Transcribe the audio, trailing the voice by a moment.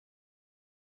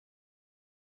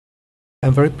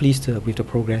I'm very pleased with the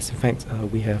progress. In fact,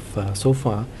 we have so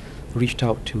far reached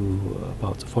out to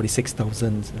about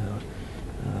 46,000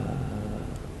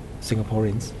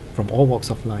 Singaporeans from all walks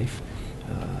of life.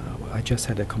 I just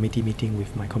had a committee meeting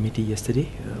with my committee yesterday.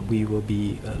 We will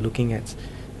be looking at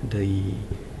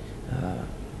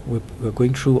we're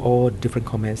going through all different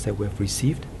comments that we have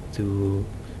received to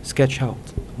sketch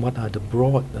out what are the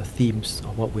broad themes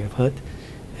of what we have heard,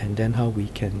 and then how we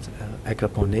can act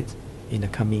upon it in the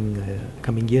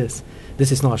coming years.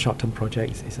 This is not a short-term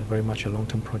project, it's a very much a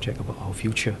long-term project about our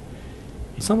future.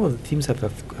 Some of the themes that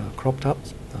have cropped up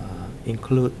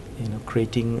include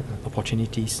creating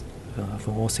opportunities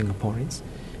for all Singaporeans,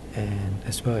 and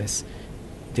as well as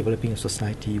developing a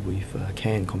society with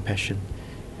care and compassion.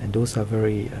 And those are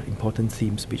very important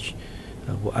themes which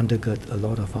will undergird a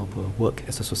lot of our work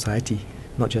as a society,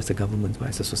 not just the government but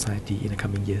as a society in the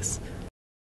coming years.